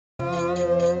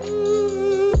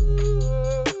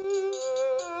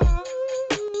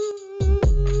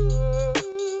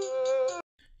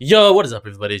Yo, what is up,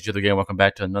 everybody? It's Jither Game. Welcome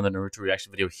back to another Naruto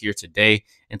reaction video here today.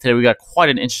 And today we got quite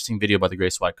an interesting video about the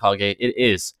great Swagkage. It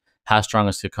is How Strong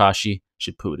is Kakashi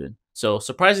Shippuden. So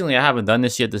surprisingly, I haven't done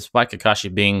this yet, despite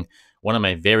Kakashi being one of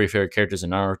my very favorite characters in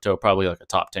Naruto, probably like a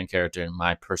top 10 character in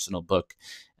my personal book.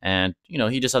 And, you know,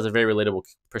 he just has a very relatable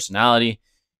personality.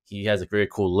 He has a very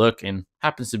cool look and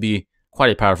happens to be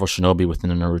quite a powerful shinobi within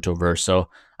the Naruto verse. So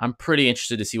I'm pretty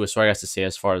interested to see what Swag has to say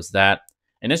as far as that.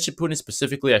 And in Shippuden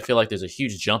specifically, I feel like there's a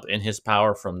huge jump in his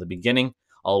power from the beginning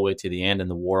all the way to the end in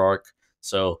the war arc.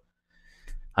 So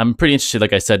I'm pretty interested,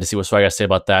 like I said, to see what Swag has to say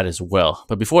about that as well.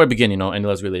 But before I begin, you know, any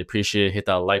loves really appreciate it. Hit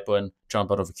that like button, turn on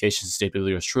notifications to stay up with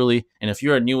yours truly. And if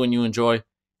you're new and you enjoy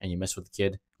and you mess with the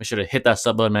kid, make sure to hit that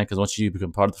sub button, man, because once you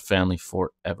become part of the family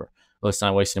forever. Let's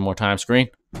not waste any more time, screen.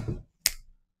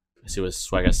 Let's see what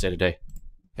Swag has to say today.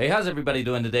 Hey, how's everybody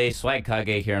doing today?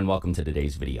 Swagkage here, and welcome to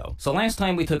today's video. So last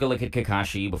time we took a look at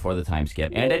Kakashi before the time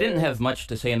skip, and I didn't have much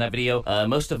to say in that video.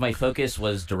 Most of my focus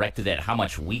was directed at how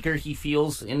much weaker he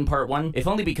feels in part 1, if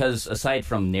only because, aside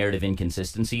from narrative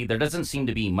inconsistency, there doesn't seem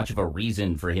to be much of a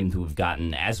reason for him to have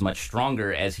gotten as much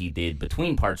stronger as he did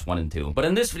between parts 1 and 2. But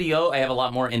in this video, I have a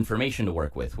lot more information to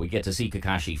work with. We get to see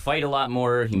Kakashi fight a lot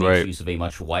more, he makes use of a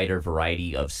much wider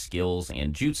variety of skills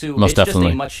and jutsu. Most definitely.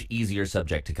 Just a much easier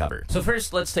subject to cover. So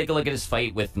first, let's take a look at his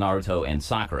fight with Naruto and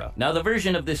Sakura. Now, the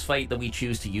version of this fight that we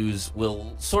choose to use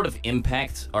will sort of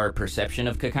impact our perception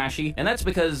of Kakashi, and that's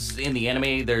because in the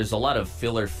anime, there's a lot of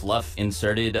filler fluff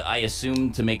inserted, I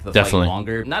assume, to make the fight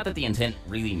longer. Not that the intent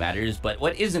really matters, but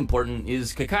what is important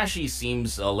is Kakashi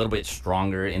seems a little bit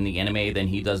stronger in the anime than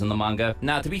he does in the manga.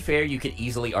 Now, to be fair, you could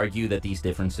easily argue that these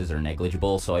differences are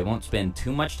negligible, so I won't spend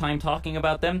too much time talking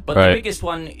about them, but the biggest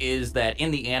one is that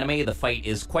in the anime, the fight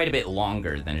is quite a bit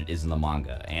longer than it is in the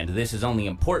manga, and this is only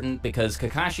important because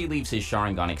Kakashi leaves his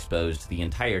Sharingan exposed the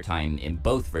entire time in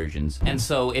both versions, and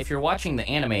so if you're watching the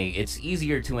anime, it's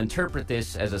easier to interpret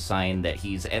this as a sign that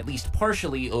he's at least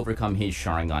partially overcome his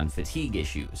Sharingan fatigue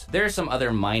issues. There are some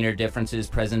other minor differences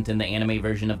present in the anime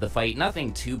version of the fight,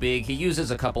 nothing too big. He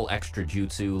uses a couple extra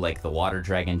jutsu like the Water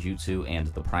Dragon Jutsu and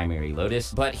the Primary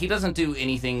Lotus, but he doesn't do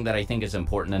anything that I think is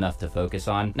important enough to focus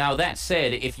on. Now, that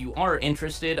said, if you are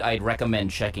interested, I'd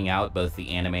recommend checking out both the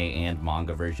anime and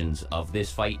manga versions of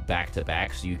this fight back to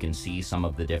back so you can see some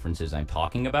of the differences I'm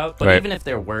talking about. But even if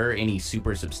there were any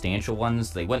super substantial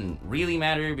ones, they wouldn't really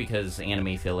matter because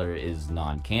anime filler is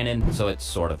non-canon, so it's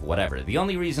sort of whatever. The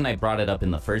only reason I brought it up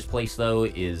in the first place, though,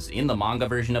 is in the manga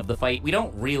version of the fight, we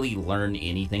don't really learn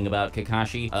anything about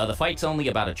Kakashi. The fight's only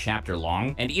about a chapter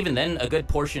long, and even then, a good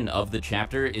portion of the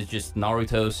chapter is just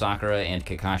Naruto, Sakura, and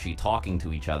Kakashi talking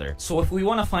to each other. So if we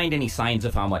want to find any signs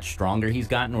of how much stronger he's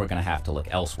gotten, we're gonna have to look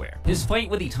elsewhere. His fight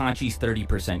with Itachi's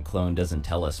 30% clone doesn't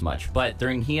tell us much, but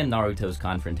during he and Naruto's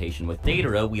confrontation with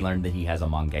Deidara, we learned that he has a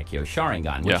Mangekyo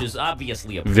Sharingan, which is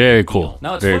obviously a very cool.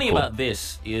 Now, what's funny about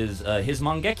this is his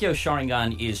Mangekyo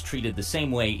Sharingan is treated the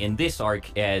same way in this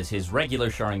arc as his regular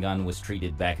Sharingan was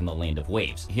treated back in the Land of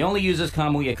Waves. He only uses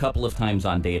Kamui a couple of times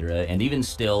on Deidara, and even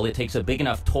still, it takes a big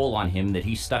enough toll on him that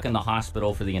he's stuck in the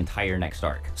hospital for the entire next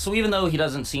arc. So even though he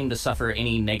doesn't seem to suffer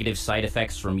any negative side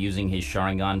effects from using his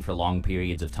Sharingan for long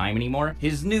periods of time anymore,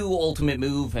 his new ultimate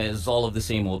move has all of the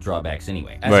same old drawbacks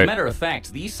anyway. As a matter of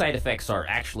fact, these side effects are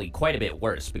actually quite a bit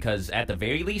worse because at the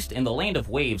very least, in the Land of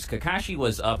Waves, Kakashi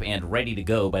was up and ready to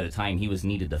go by the time he was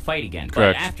needed to fight again.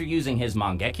 But after using his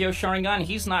Mangekyo Sharingan,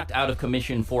 he's knocked out of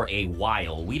commission for a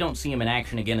while. We don't see him in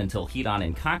action again until Hidan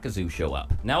and Kakazu show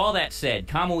up. Now, all that said,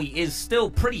 Kamui is still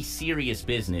pretty serious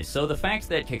business, so the fact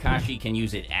that Kakashi can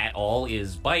use it at all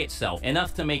is by itself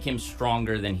enough to make him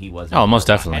stronger than he was. Oh, most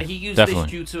definitely. Had he used this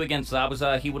jutsu against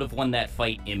Zabuza, he would have won that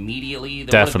fight immediately.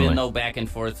 There would have been no back and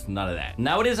forth, none of that.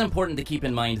 Now, it is important to keep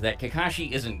in mind that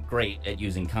Kakashi isn't great at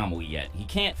using Kamui yet. He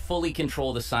can't fully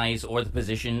control the size or the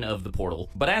position of the portal,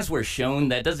 but as we're shown,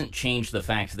 that doesn't change the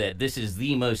fact that this is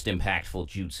the most impactful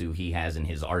jutsu he has in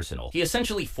his arsenal. He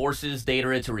essentially forces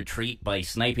Deidara to retreat by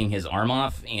sniping his arm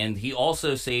off, and he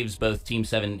also saves both Team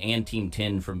 7 and Team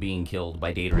 10 from being killed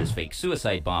by Deidara's fake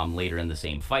suicide bomb later in the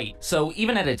same fight. So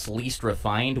even at its least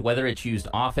refined, whether it's used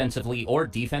offensively or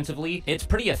defensively, it's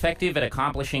pretty effective at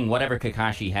accomplishing whatever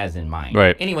Kakashi has in mind.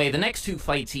 Anyway, the next two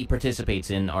fights he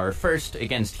participates in are first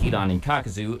against Hidan and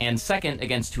Kakazu, and second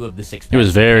against two of the 6 He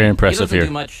was very impressive here. He doesn't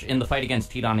do much in the fight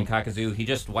against Hidan and Kakazu. He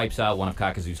just wipes out one of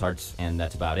Kakazu's hearts, and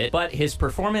that's about it. But his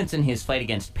performance in his fight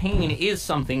against Pain is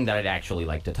something that I'd actually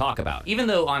like to talk about. Even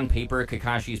though on paper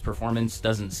Kakashi's performance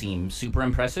doesn't seem super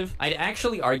impressive, I'd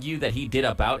actually argue that he did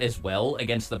about as well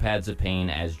against the Paths of Pain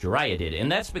as Jiraiya did,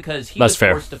 and that's because he was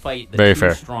forced to fight the Very two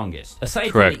fair. strongest.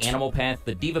 Aside Correct. from the Animal Path,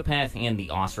 the Diva Path and the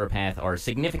Asura Path are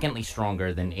significantly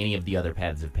stronger than any of the other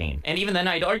paths of pain. And even then,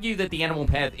 I'd argue that the Animal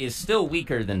Path is still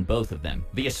weaker than both of them.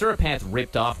 The Asura Path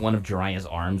ripped off one of Jiraiya's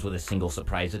arms with a single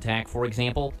surprise attack, for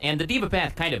example, and the Diva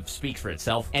Path kind of speaks for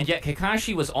itself, and yet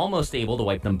Kakashi was almost able to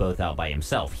wipe them both out by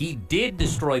himself. He did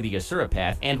destroy the Asura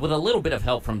Path, and with a little bit of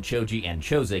help from Choji and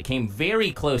Choza, came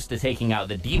very close to taking out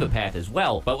the Diva Path as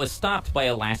well, but was stopped by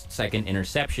a last-second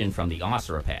interception from the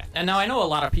Asura Path. And now I know a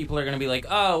lot of people are going to be like,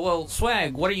 oh, well,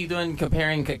 Swag, what are you doing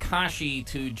comparing Kakashi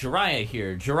to Jiraiya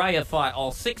here? Jiraiya fought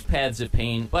all 6 paths of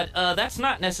pain, but that's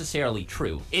not necessarily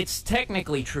true. It's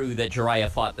technically true that Jiraiya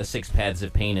fought the 6 paths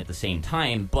of pain at the same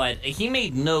time, but he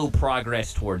made no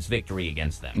progress towards victory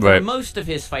against them. Right. For most of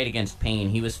his fight against pain,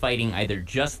 he was fighting either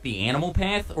just the Animal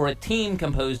Path or a team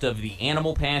composed of the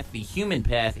Animal Path, the Human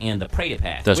Path, and the Preta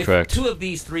Path. That's with correct. 2 of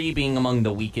these 3 being among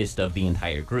the weakest of the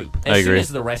entire group. I As soon agree. as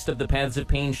the rest of the paths of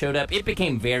pain showed up, it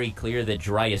became very clear that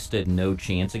Jiraiya stood no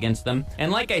chance against them.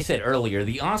 And like I said earlier,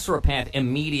 the Asura Path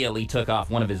immediately took off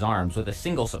one of his arms with a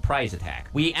single surprise attack.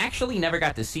 We actually never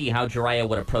got to see how Jiraiya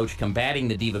would approach combating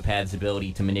the Diva Path's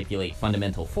ability to manipulate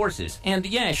fundamental forces. And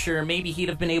yeah, sure, maybe he'd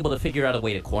have been able to figure out a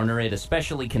way to corner it,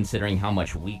 especially considering how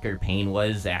much weaker Pain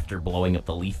was after blowing up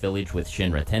the Leaf Village with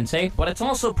Shinra Tensei, but it's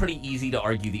also pretty easy to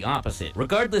argue the opposite.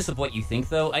 Regardless of what you think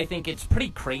though, I think it's pretty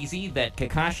crazy that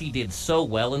Kakashi did so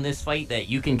well in this fight that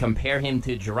you can compare him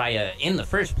to Jiraiya in the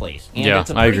first place. And Yeah, it's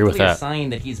a I pretty agree with clear that. sign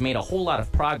that he's made a whole lot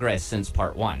of progress since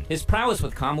part 1. His prowess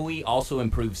with Kamui also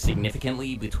improved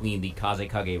significantly between the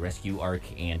Kazekage Rescue arc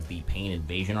and the Pain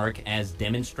Invasion arc, as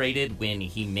demonstrated when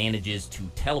he manages to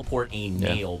teleport a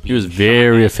nail. He was being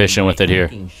very shot at efficient by with it here.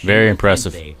 fucking Very Shinra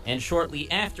impressive. Tensei. And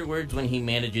shortly afterwards when he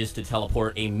manages to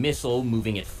teleport a missile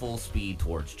moving at full speed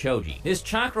towards Choji. His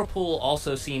chakra pool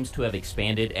also seems to have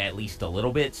expanded at least a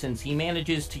little bit, since he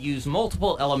manages to use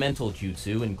multiple elemental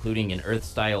jutsu, including an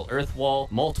Earth-style Earth Wall,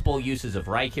 multiple uses of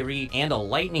Raikiri, and a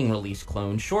lightning release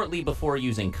clone shortly before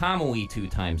using Kamui 2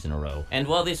 times in a row. And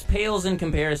while this pales in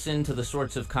comparison to the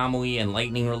sorts of Kamui and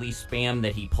lightning release spam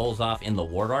that he pulls off in the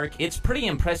War arc, it's pretty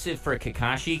impressive for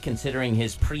Kakashi considering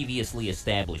his previously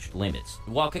established limits.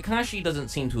 While Kakashi doesn't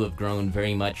seem to have grown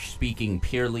very much speaking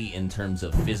purely in terms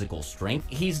of physical strength,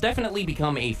 he's definitely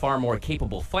become a far more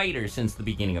capable fighter since the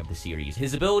beginning of the series.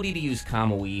 His ability to use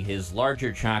Kamui, his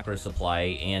larger chakra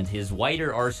supply, and his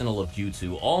wider arsenal of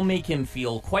jutsu all make him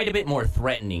feel quite a bit more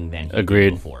threatening than he Agreed.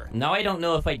 did before. Now, I don't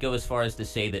know if I'd go as far as to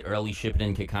say that early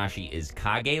Shippuden Kakashi is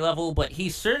Kage level, but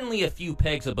he's certainly a few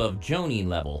pegs above Jonin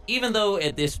level. Even though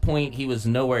at this point he was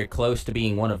nowhere close to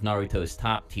being one of Naruto's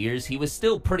top tiers, he was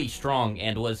still pretty strong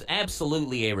and was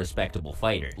absolutely a respectable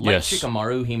fighter. Like Yes.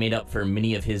 Shikamaru, he made up for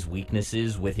many of his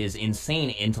weaknesses with his insane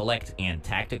intellect and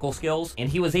tactical skills, and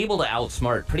he was able to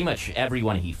outsmart pretty much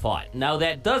everyone he fought. Now,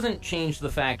 that doesn't change the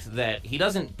fact that he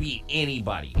doesn't beat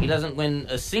anybody. He doesn't win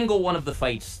a single one of the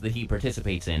fights that he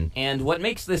participates in, and what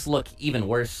makes this look even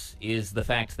worse is the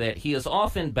fact that he is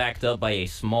often backed up by a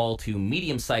small to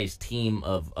medium-sized team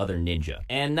of other ninja.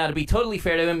 And now, to be totally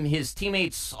fair to him, his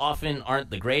teammates often aren't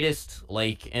the greatest.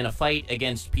 Like, in a fight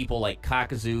against people like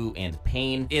Kakazu and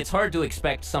Pain, it's hard to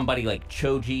expect somebody like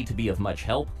Choji to be of much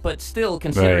help, but still,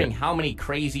 considering Right. how many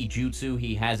crazy jutsu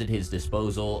he has at his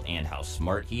disposal and how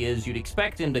smart he is, you'd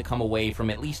expect him to come away from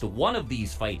at least one of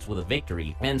these fights with a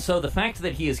victory. And so the fact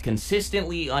that he is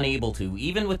consistently unable to,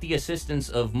 even with the assistance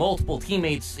of multiple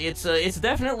teammates, it's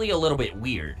definitely a little bit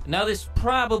weird. Now, this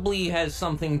probably has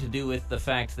something to do with the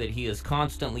fact that he is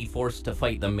constantly forced to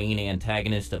fight the main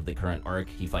antagonist of the current arc.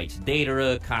 He fights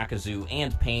Deidara, Kakazu,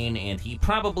 and Pain, and he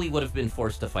probably would have been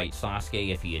forced to fight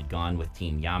Sasuke if he had gone with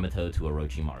Team Yamato to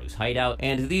Orochimaru's hideout.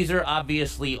 And these are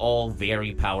obviously all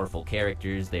very powerful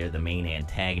characters. They're the main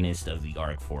antagonist of the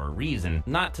arc for a reason.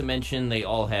 Not to mention, they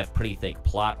all have pretty thick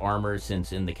plot armor,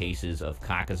 since in the cases of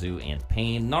Kakazu and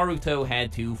Pain, Naruto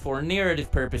had to, for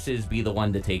narrative purposes, be the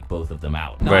one to take both of them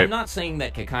out. Now, Right. I'm not saying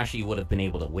that Kakashi would have been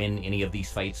able to win any of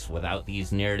these fights without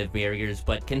these narrative barriers,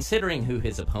 but considering who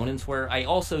his opponents were, I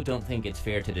also don't think it's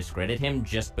fair to discredit him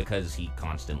just because he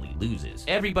constantly loses.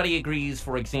 Everybody agrees,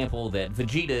 for example, that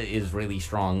Vegeta is really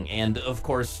strong, and of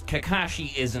course,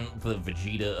 Kakashi isn't the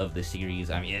Vegeta of the series.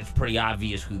 I mean, it's pretty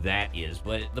obvious who that is,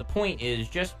 but the point is,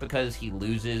 just because he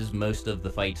loses most of the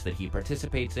fights that he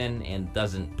participates in and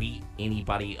doesn't beat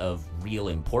anybody of real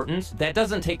importance, that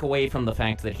doesn't take away from the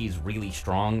fact that he's really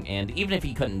strong, and even if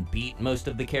he couldn't beat most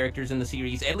of the characters in the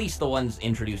series, at least the ones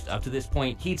introduced up to this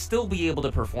point, he'd still be able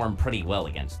to perform pretty well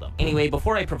against them. Anyway,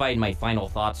 before I provide my final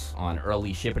thoughts on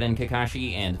early Shippuden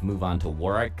Kakashi and move on to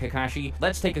War Arc Kakashi,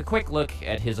 let's take a quick look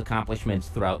at his accomplishments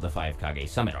throughout the 5 Kage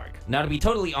Summit arc. Now, to be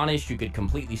totally honest, you could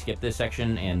completely skip this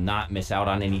section and not miss out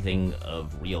on anything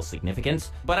of real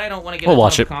significance. But I don't want to get We'll a ton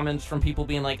watch of it. comments from people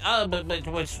being like, oh, but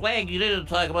Swag, you didn't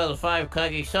talk about the 5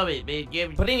 Kage Summit, man. Yeah.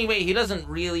 But anyway, he doesn't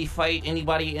really fight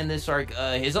anybody in this arc.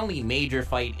 His only major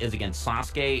fight is against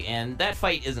Sasuke, and that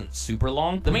fight isn't super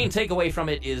long. The main takeaway from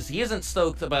it is he isn't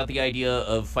stoked about the idea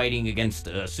of fighting against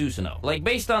Susanoo. Like,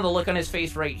 based on the look on his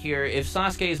face right here, if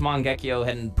Sasuke's Mangekyo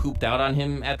hadn't pooped out on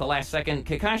him at the last second,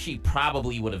 Kakashi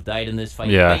probably would have died in this fight.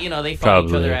 Yeah, but, you know, they fought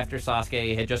probably. each other after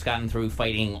Sasuke had just gotten through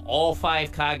fighting all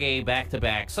 5 Kage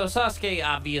back-to-back, so Sasuke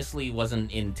obviously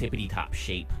wasn't in tippity-top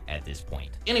shape at this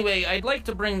point. Anyway, I'd like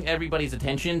to bring everybody's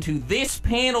attention to this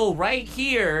panel right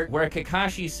here, where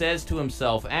Kakashi says to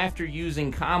himself after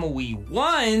using Kamui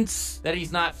once that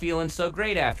he's not feeling so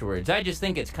great afterwards. I just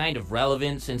think it's kind of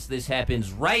relevant since this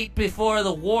happens right before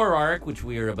the war arc, which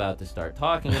we are about to start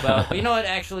talking about. But you know what?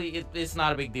 Actually, it's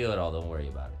not a big deal at all. Don't worry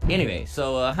about it. Anyway,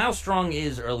 so how strong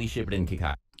is early Shippuden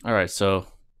Kakashi? All right, so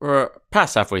we're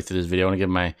past halfway through this video. I want to give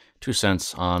my 2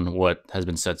 cents on what has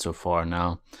been said so far.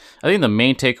 Now, I think the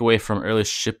main takeaway from early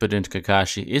Shippuden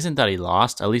Kakashi isn't that he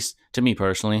lost, at least to me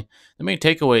personally. The main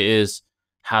takeaway is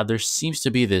how there seems to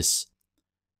be this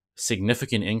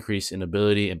significant increase in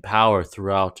ability and power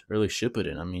throughout early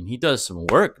Shippuden. I mean, he does some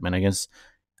work, man, against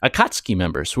Akatsuki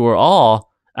members who are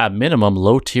all, at minimum,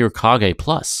 low-tier Kage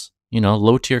plus,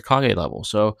 low-tier Kage level.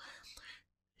 So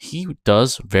he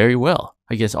does very well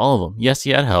against all of them. Yes,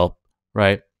 he had help,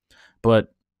 right?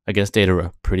 But against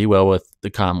Deidara, pretty well with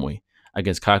the Kamui.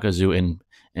 Against Kakazu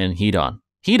and Hidan.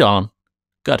 Hidan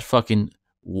got fucking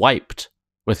wiped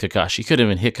with Kakashi. He couldn't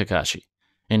even hit Kakashi.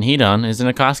 And Hidan is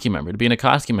an Akatsuki member. To be an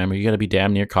Akatsuki member, you got to be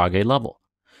damn near Kage level.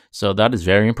 So that is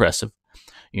very impressive.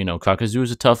 Kakazu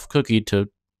is a tough cookie to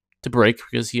break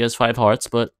because he has 5 hearts,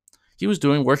 but he was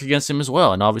doing work against him as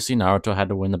well. And obviously Naruto had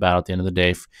to win the battle at the end of the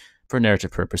day for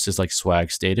narrative purposes, like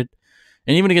Swag stated.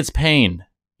 And even against Pain,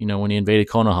 when he invaded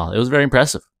Konoha, it was very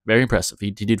impressive. Very impressive.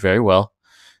 He did very well.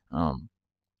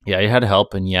 Yeah, he had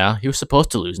help, and yeah, he was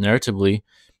supposed to lose. Narratively,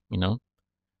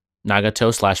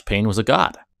 Nagato / Pain was a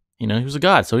god. He was a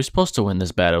god, so he's supposed to win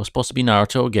this battle. It was supposed to be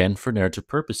Naruto again for narrative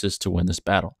purposes to win this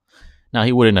battle. Now,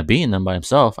 he wouldn't have beaten them by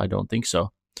himself. I don't think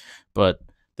so. But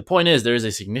the point is, there is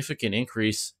a significant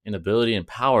increase in ability and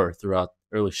power throughout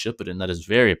early Shippuden that is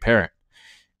very apparent.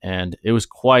 And it was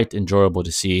quite enjoyable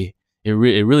to see. It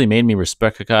really made me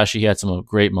respect Kakashi. He had some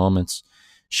great moments.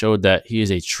 Showed that he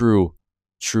is a true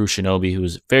shinobi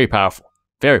who's very powerful.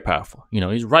 Very powerful.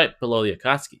 He's right below the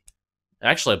Akatsuki.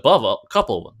 Actually, above a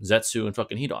couple of them. Zetsu and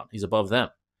fucking Hidan. He's above them.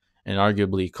 And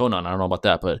arguably Konan. I don't know about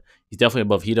that, but he's definitely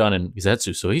above Hidan and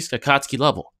Zetsu. So he's Akatsuki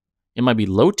level. It might be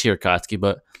low tier Akatsuki,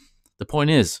 but the point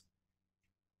is,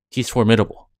 he's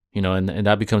formidable. And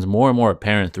that becomes more and more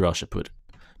apparent throughout Shippuden.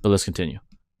 But let's continue.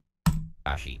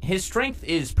 His strength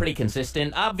is pretty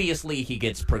consistent. Obviously, he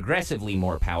gets progressively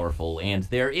more powerful, and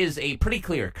there is a pretty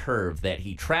clear curve that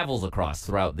he travels across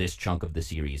throughout this chunk of the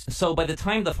series. So by the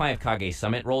time the 5 Kage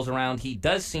Summit rolls around, he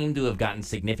does seem to have gotten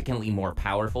significantly more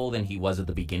powerful than he was at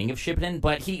the beginning of Shippuden,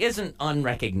 but he isn't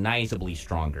unrecognizably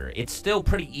stronger. It's still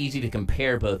pretty easy to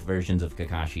compare both versions of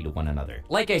Kakashi to one another.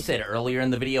 Like I said earlier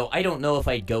in the video, I don't know if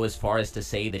I'd go as far as to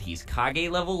say that he's Kage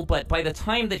level, but by the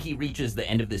time that he reaches the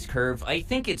end of this curve, I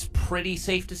think it's pretty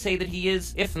safe to say that he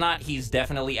is. If not, he's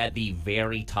definitely at the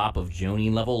very top of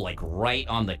Jonin level, like right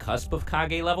on the cusp of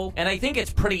Kage level. And I think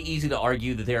it's pretty easy to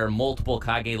argue that there are multiple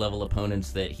Kage level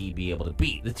opponents that he'd be able to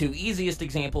beat. The 2 easiest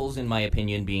examples, in my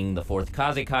opinion, being the 4th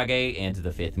Kazekage and the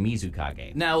 5th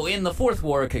Mizukage. Now, in the 4th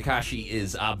war, Kakashi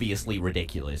is obviously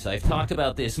ridiculous. I've talked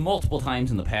about this multiple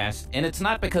times in the past, and it's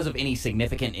not because of any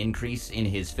significant increase in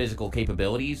his physical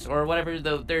capabilities or whatever,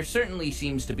 though there certainly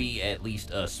seems to be at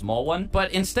least a small one,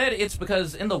 but instead it's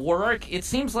because in the war arc, it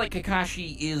seems like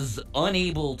Kakashi is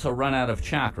unable to run out of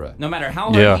chakra. No matter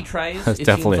how hard he tries, it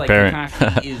seems like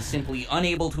Kakashi is simply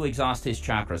unable to exhaust his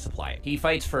chakra supply. He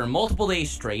fights for multiple days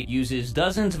straight, uses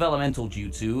dozens of elemental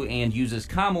jutsu, and uses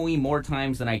Kamui more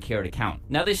times than I care to count.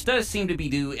 Now this does seem to be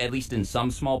due, at least in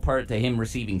some small part, to him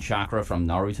receiving chakra from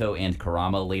Naruto and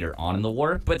Kurama later on in the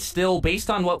war, but still, based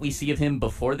on what we see of him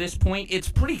before this point, it's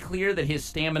pretty clear that his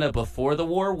stamina before the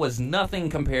war was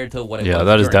nothing compared to what it was. Yeah,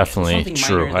 that is definitely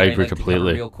true. I agree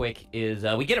completely. Real quick is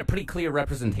we get a pretty clear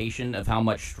representation of how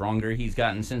much stronger he's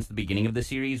gotten since the beginning of the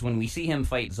series when we see him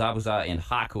fight Zabuza and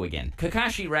Haku again.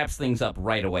 Kakashi wraps things up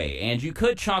right away, and you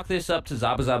could chalk this up to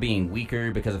Zabuza being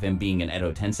weaker because of him being an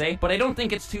Edo Tensei, but I don't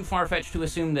think it's too far-fetched to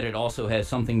assume that it also has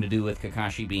something to do with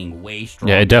Kakashi being way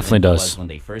stronger. Yeah, it definitely does. When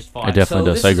they first fought. It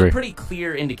definitely does. I agree. This is a pretty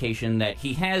clear indication that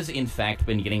he has in fact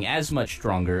been getting as much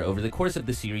stronger over the course of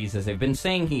the series as I've been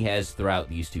saying he has throughout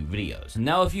these 2 videos.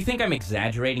 Now, if you think think I'm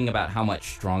exaggerating about how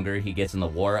much stronger he gets in the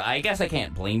war. I guess I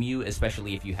can't blame you,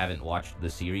 especially if you haven't watched the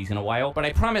series in a while, but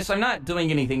I promise I'm not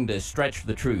doing anything to stretch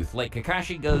the truth. Like,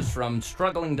 Kakashi goes from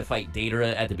struggling to fight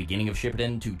Deidara at the beginning of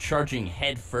Shippuden to charging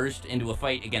head first into a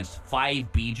fight against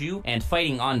 5 Biju and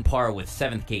fighting on par with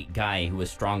 7th Gate Guy, who was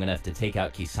strong enough to take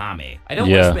out Kisame. I don't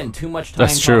want to spend too much time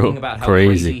talking about how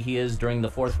crazy he is during the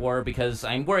 4th war because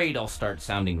I'm worried I'll start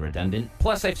sounding redundant.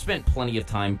 Plus, I've spent plenty of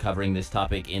time covering this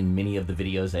topic in many of the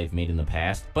videos I've made in the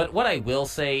past. But what I will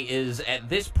say is, at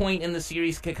this point in the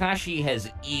series, Kakashi has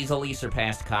easily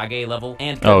surpassed Kage level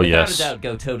and could without a doubt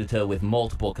go toe-to-toe with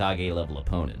multiple Kage level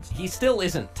opponents. He still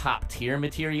isn't top tier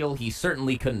material. He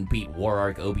certainly couldn't beat War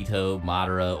Arc Obito,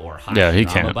 Madara, or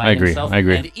Hashirama by himself. I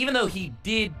agree. And even though he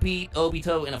did beat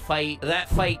Obito in a fight, that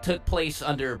fight took place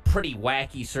under pretty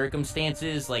wacky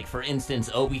circumstances. Like, for instance,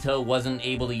 Obito wasn't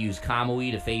able to use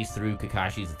Kamui to phase through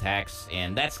Kakashi's attacks,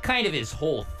 and that's kind of his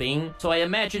whole thing. So I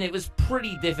imagine it was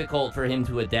pretty difficult for him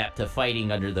to adapt to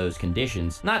fighting under those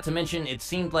conditions. Not to mention, it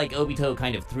seemed like Obito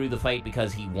kind of threw the fight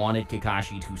because he wanted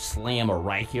Kakashi to slam a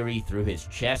Raikiri through his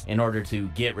chest in order to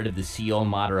get rid of the seal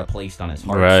Madara placed on his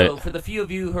heart. So for the few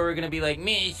of you who are going to be like,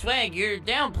 "Man, Swag, you're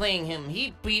downplaying him.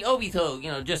 He beat Obito,"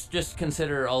 you know, just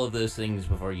consider all of those things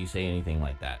before you say anything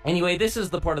like that. Anyway, this is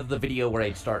the part of the video where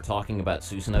I start talking about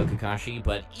Susanoo Kakashi,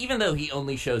 but even though he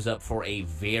only shows up for a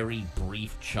very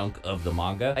brief chunk of the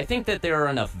manga, I think that there are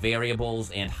enough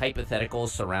variables and hypotheticals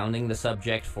surrounding the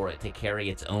subject for it to carry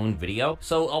its own video,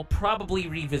 so I'll probably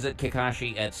revisit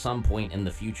Kakashi at some point in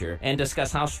the future and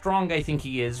discuss how strong I think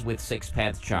he is with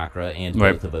 6-path chakra and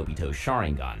both of Obito's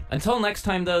Sharingan. Until next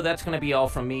time, though, that's going to be all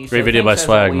from me. Great video by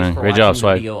Swag, man. Great job,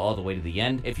 Swag. Video all the way to the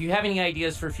end. If you have any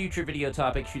ideas for future video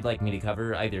topics you'd like me to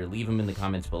cover, either leave them in the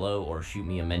comments below or shoot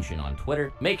me a mention on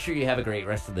Twitter. Make sure you have a great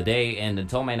rest of the day, and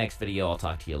until my next video, I'll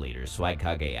talk to you later.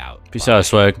 Swagkage out. Peace out,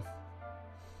 Swag.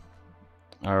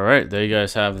 Alright, there you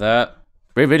guys have that.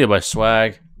 Great video by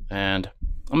Swag, and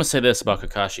I'm going to say this about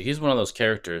Kakashi. He's one of those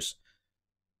characters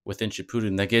within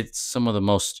Shippuden that gets some of the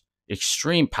most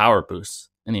extreme power boosts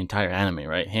in the entire anime,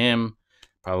 right? Him,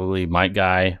 probably Might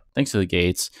Guy, thanks to the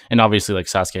Gates, and obviously like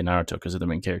Sasuke and Naruto because they're the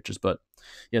main characters. But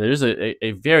yeah, there's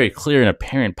a very clear and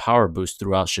apparent power boost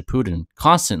throughout Shippuden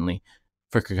constantly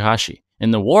for Kakashi.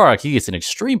 In the War Arc, he gets an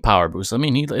extreme power boost. I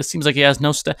mean, it seems like he has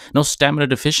no stamina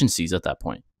deficiencies at that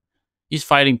point. He's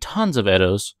fighting tons of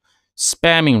Edos,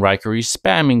 spamming Raikiri,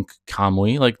 spamming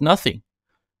Kamui, like nothing.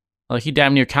 Like, he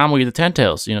damn near Kamui the Ten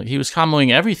Tails. You know, he was Kamuing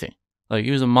everything. Like,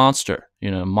 he was a monster, you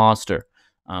know, a monster.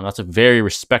 That's a very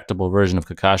respectable version of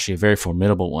Kakashi, a very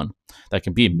formidable one that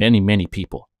can beat many, many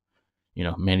people. You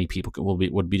know, many people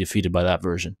would be defeated by that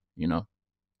version, you know.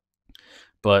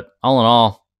 But all in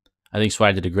all, I think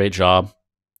Swag did a great job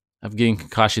of giving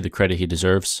Kakashi the credit he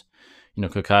deserves. You know,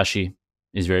 Kakashi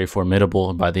is very formidable,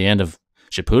 and by the end of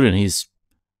Shippuden, he's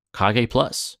Kage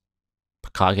plus.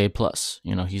 Kage plus.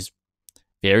 You know, he's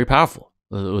very powerful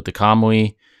with the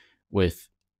Kamui, with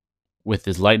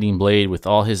his lightning blade, with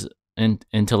all his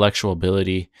intellectual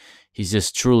ability. He's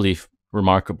just truly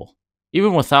remarkable.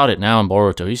 Even without it now in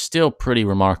Boruto, he's still pretty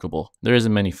remarkable. There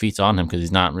isn't many feats on him because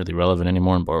he's not really relevant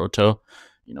anymore in Boruto,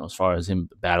 you know, as far as him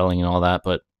battling and all that.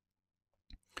 But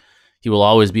he will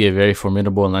always be a very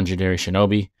formidable and legendary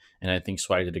shinobi. And I think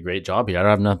Swag did a great job here. I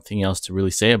don't have nothing else to really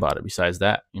say about it besides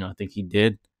that. You know, I think he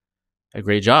did a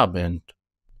great job. And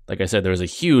like I said, there was a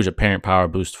huge apparent power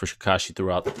boost for Kakashi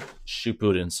throughout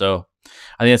Shippuden. So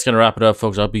I think that's going to wrap it up,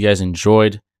 folks. I hope you guys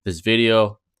enjoyed this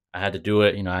video. I had to do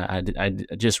it. You know, I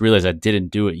just realized I didn't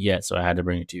do it yet, so I had to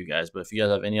bring it to you guys. But if you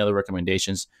guys have any other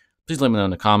recommendations, please let me know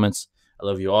in the comments. I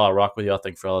love you all. I rock with you all.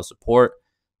 Thank you for all the support.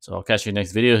 So I'll catch you in the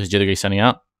next video. This is Jithergay signing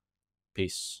out.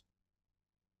 Peace.